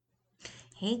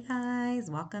Hey guys,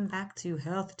 welcome back to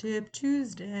Health Tip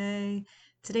Tuesday.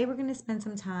 Today we're going to spend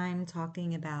some time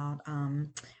talking about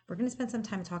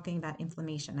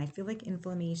inflammation. I feel like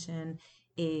inflammation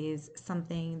is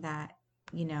something that,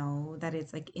 that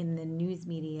is like in the news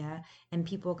media and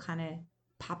people kind of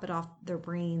pop it off their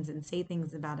brains and say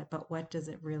things about it, but what does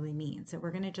it really mean? So we're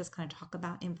going to just kind of talk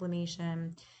about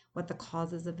inflammation, what the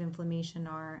causes of inflammation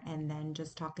are, and then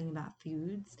just talking about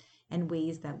foods and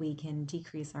ways that we can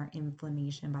decrease our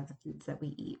inflammation by the foods that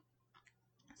we eat.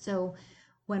 So,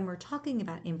 when we're talking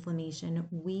about inflammation,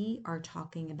 we are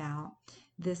talking about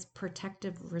this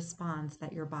protective response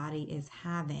that your body is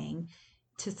having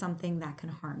to something that can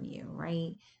harm you,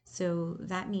 right? So,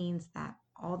 that means that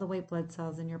all the white blood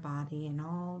cells in your body and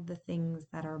all the things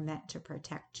that are meant to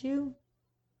protect you,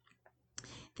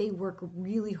 they work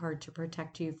really hard to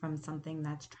protect you from something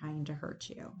that's trying to hurt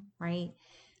you, right?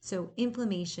 So,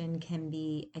 inflammation can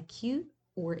be acute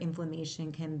or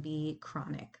inflammation can be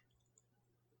chronic.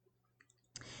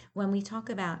 When we talk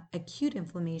about acute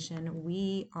inflammation,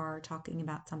 we are talking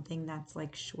about something that's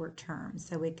like short term.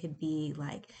 So, it could be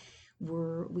like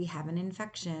we have an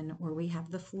infection or we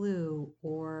have the flu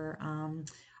or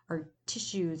our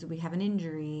tissues, we have an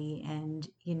injury and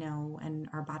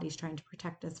our body's trying to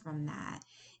protect us from that.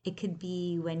 It could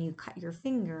be when you cut your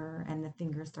finger and the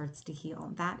finger starts to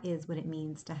heal. That is what it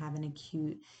means to have an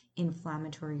acute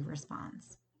inflammatory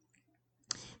response.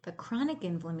 But chronic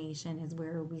inflammation is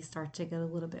where we start to get a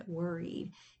little bit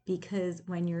worried because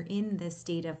when you're in this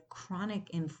state of chronic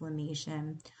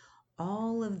inflammation,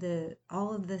 all of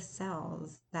the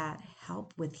cells that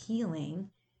help with healing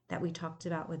that we talked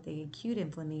about with the acute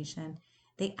inflammation,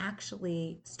 they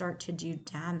actually start to do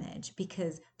damage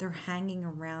because they're hanging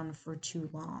around for too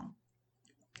long.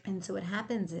 And so what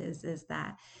happens is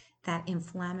that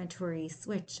inflammatory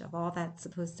switch of all that's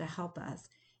supposed to help us,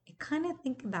 it kind of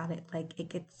think about it like it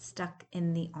gets stuck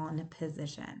in the on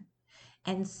position.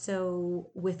 And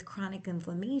so, with chronic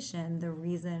inflammation, the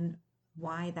reason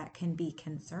why that can be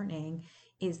concerning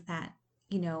is that,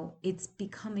 it's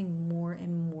becoming more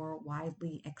and more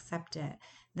widely accepted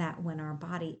that when our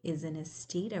body is in a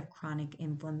state of chronic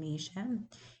inflammation,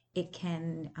 it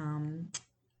can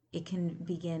it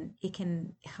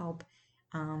can help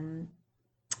um,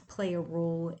 play a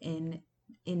role in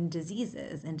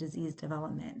diseases and disease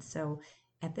development. So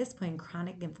at this point,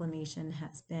 chronic inflammation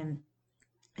has been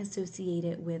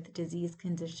associated with disease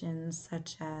conditions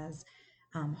such as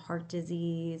heart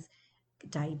disease,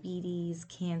 diabetes,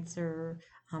 cancer.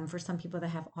 For some people that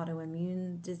have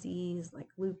autoimmune disease like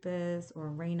lupus or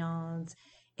Raynaud's,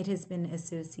 it has been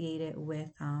associated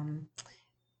with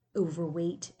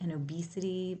overweight and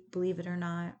obesity, believe it or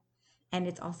not. And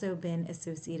it's also been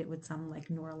associated with some like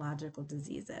neurological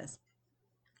diseases.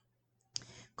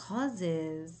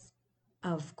 Causes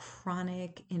of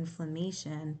chronic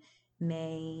inflammation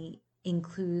may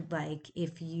include like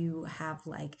if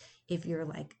you're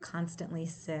like constantly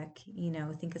sick,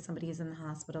 think of somebody who's in the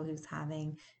hospital who's have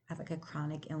like a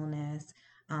chronic illness.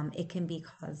 It can be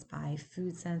caused by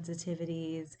food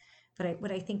sensitivities, but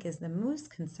what I think is the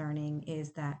most concerning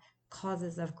is that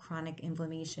causes of chronic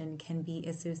inflammation can be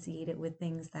associated with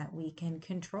things that we can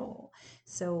control.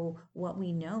 So what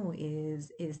we know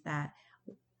is that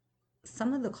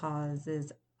some of the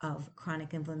causes of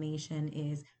chronic inflammation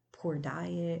is poor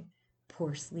diet,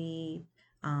 poor sleep,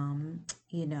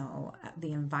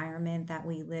 the environment that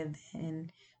we live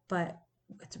in. But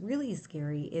what's really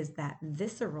scary is that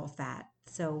visceral fat.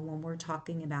 So when we're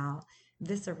talking about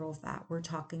visceral fat, we're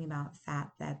talking about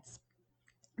fat that's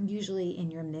usually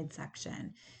in your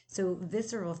midsection. So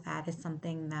visceral fat is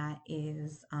something that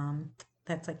is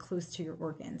that's like close to your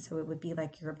organs. So it would be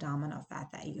like your abdominal fat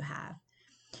that you have.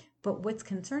 But what's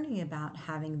concerning about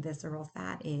having visceral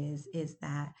fat is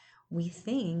that we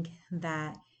think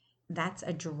that that's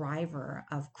a driver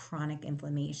of chronic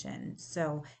inflammation.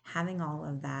 So having all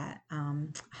of that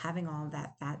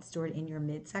fat stored in your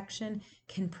midsection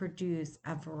can produce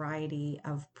a variety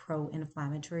of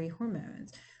pro-inflammatory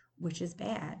hormones, which is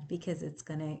bad because it's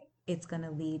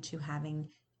gonna lead to having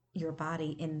your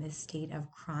body in this state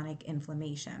of chronic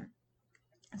inflammation.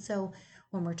 So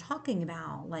when we're talking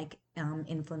about like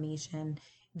inflammation,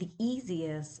 the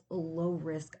easiest low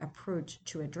risk approach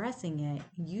to addressing it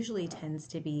usually tends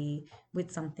to be with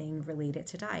something related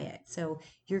to diet. So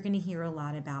you're going to hear a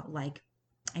lot about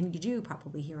and you do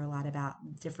probably hear a lot about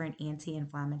different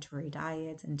anti-inflammatory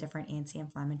diets and different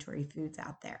anti-inflammatory foods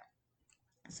out there.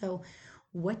 So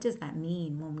what does that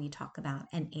mean when we talk about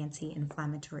an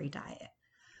anti-inflammatory diet?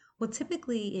 Well,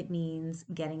 typically it means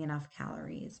getting enough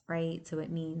calories, right? So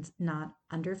it means not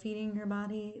underfeeding your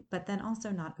body, but then also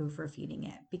not overfeeding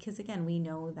it. Because again, we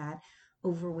know that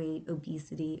overweight,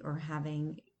 obesity, or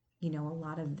having, a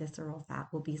lot of visceral fat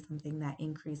will be something that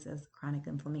increases chronic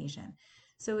inflammation.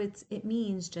 So it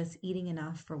means just eating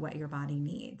enough for what your body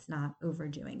needs, not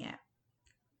overdoing it.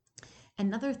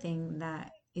 Another thing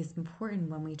that is important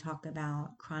when we talk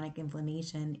about chronic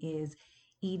inflammation is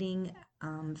eating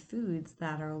foods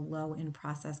that are low in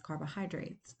processed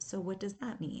carbohydrates. So, what does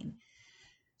that mean?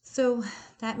 So,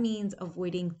 that means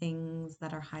avoiding things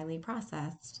that are highly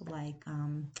processed,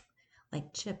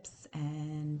 like chips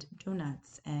and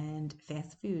donuts and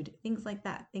fast food, things like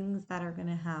that, things that are going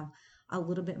to have a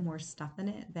little bit more stuff in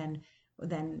it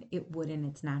than it would in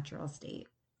its natural state.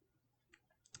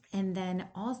 And then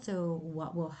also,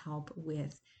 what will help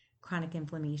with chronic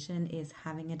inflammation is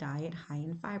having a diet high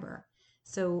in fiber.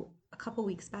 So, a couple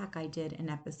weeks back, I did an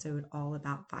episode all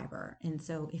about fiber. And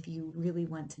so, if you really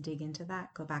want to dig into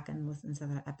that, go back and listen to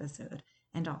that episode.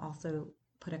 And I'll also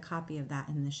put a copy of that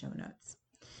in the show notes.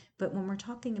 But when we're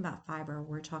talking about fiber,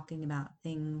 we're talking about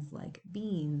things like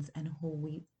beans and whole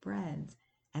wheat breads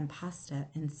and pasta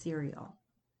and cereal.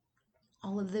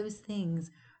 All of those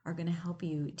things are going to help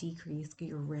you decrease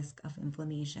your risk of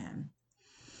inflammation.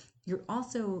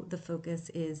 The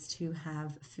focus is to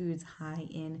have foods high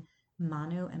in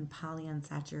mono and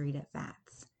polyunsaturated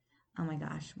fats. Oh my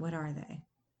gosh, what are they?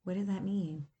 What does that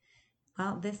mean?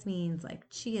 Well, this means like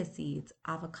chia seeds,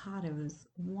 avocados,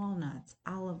 walnuts,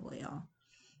 olive oil.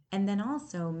 And then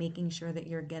also making sure that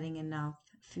you're getting enough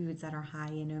foods that are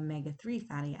high in omega-3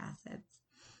 fatty acids.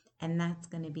 And that's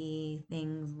going to be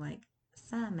things like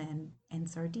salmon and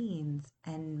sardines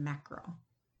and mackerel.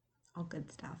 All good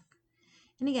stuff.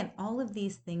 And again, all of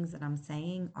these things that I'm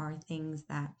saying are things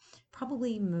that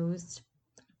probably most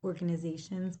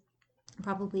organizations,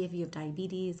 probably if you have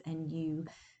diabetes and you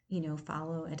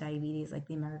follow a diabetes like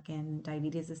the American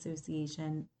Diabetes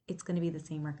Association, it's going to be the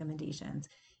same recommendations.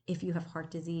 If you have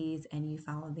heart disease and you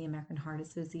follow the American Heart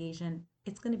Association,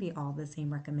 it's going to be all the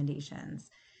same recommendations,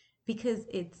 because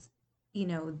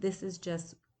this is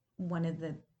just one of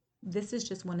the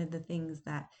things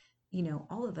that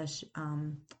all of us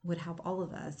would help all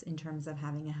of us in terms of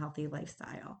having a healthy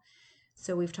lifestyle.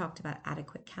 So we've talked about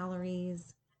adequate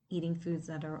calories, eating foods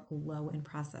that are low in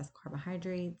processed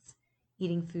carbohydrates,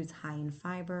 eating foods high in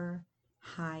fiber,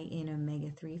 high in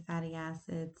omega-3 fatty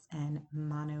acids, and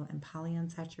mono and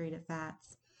polyunsaturated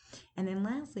fats. And then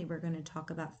lastly, we're going to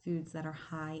talk about foods that are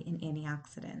high in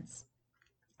antioxidants.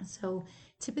 So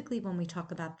typically when we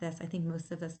talk about this, I think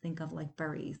most of us think of like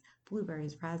berries,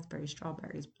 blueberries, raspberries,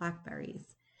 strawberries,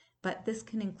 blackberries. But this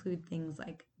can include things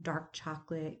like dark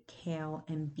chocolate, kale,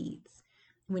 and beets.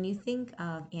 When you think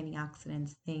of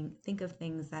antioxidants, think of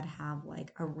things that have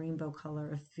like a rainbow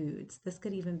color of foods. This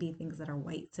could even be things that are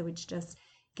white. So it's just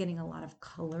getting a lot of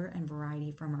color and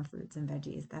variety from our fruits and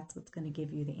veggies. That's what's going to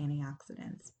give you the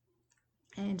antioxidants.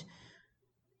 And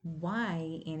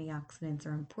why antioxidants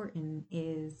are important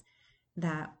is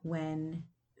that when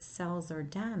cells are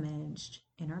damaged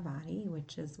in our body,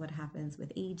 which is what happens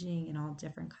with aging and all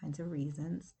different kinds of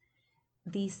reasons,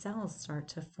 these cells start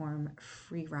to form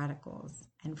free radicals,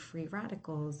 and free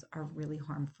radicals are really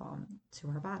harmful to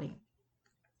our body.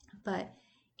 But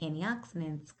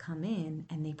antioxidants come in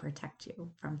and they protect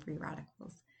you from free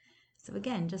radicals. So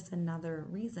again, just another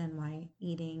reason why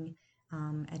eating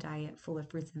a diet full of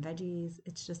fruits and veggies,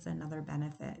 it's just another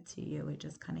benefit to you. It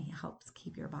just kind of helps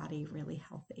keep your body really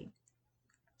healthy.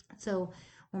 So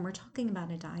when we're talking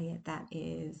about a diet that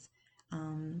is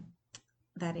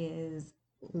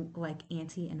like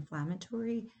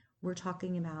anti-inflammatory, we're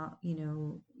talking about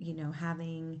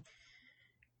having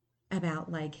about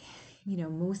like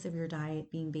most of your diet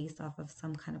being based off of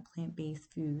some kind of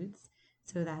plant-based foods.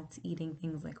 So that's eating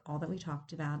things like all that we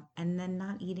talked about, and then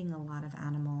not eating a lot of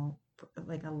animal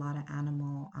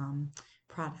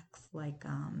products like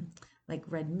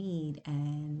red meat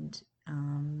and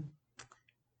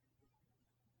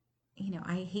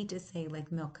I hate to say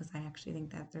like milk, because I actually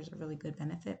think that there's a really good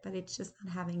benefit, but it's just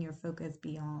not having your focus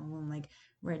be on like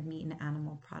red meat and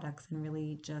animal products, and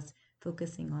really just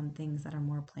focusing on things that are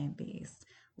more plant-based,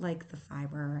 like the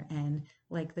fiber and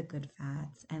like the good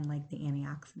fats and like the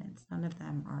antioxidants. None of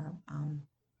them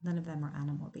are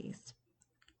animal-based.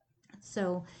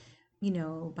 So,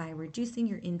 by reducing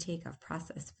your intake of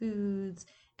processed foods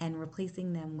and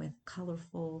replacing them with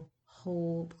colorful,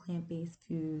 whole, plant-based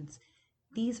foods,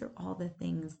 these are all the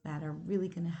things that are really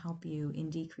going to help you in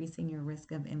decreasing your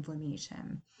risk of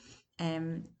inflammation.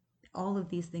 And all of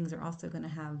these things are also going to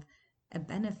have a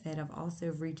benefit of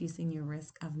also reducing your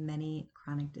risk of many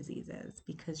chronic diseases,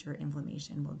 because your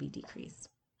inflammation will be decreased.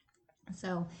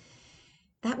 So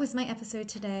That was my episode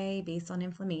today based on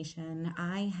inflammation.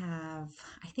 I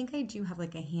think I do have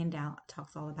like a handout that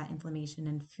talks all about inflammation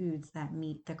and foods that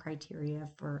meet the criteria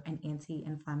for an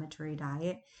anti-inflammatory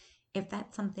diet. If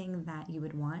that's something that you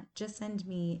would want, just send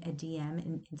me a DM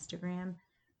in Instagram.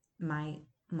 My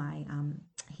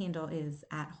handle is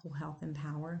at Whole Health and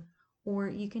Power, or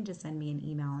you can just send me an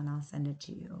email and I'll send it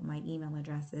to you. My email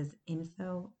address is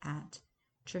info at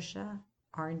triciard,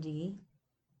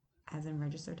 as in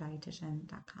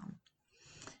registereddietitian.com.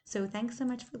 So thanks so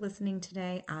much for listening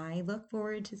today. I look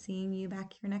forward to seeing you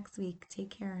back here next week. Take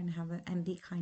care and be kind.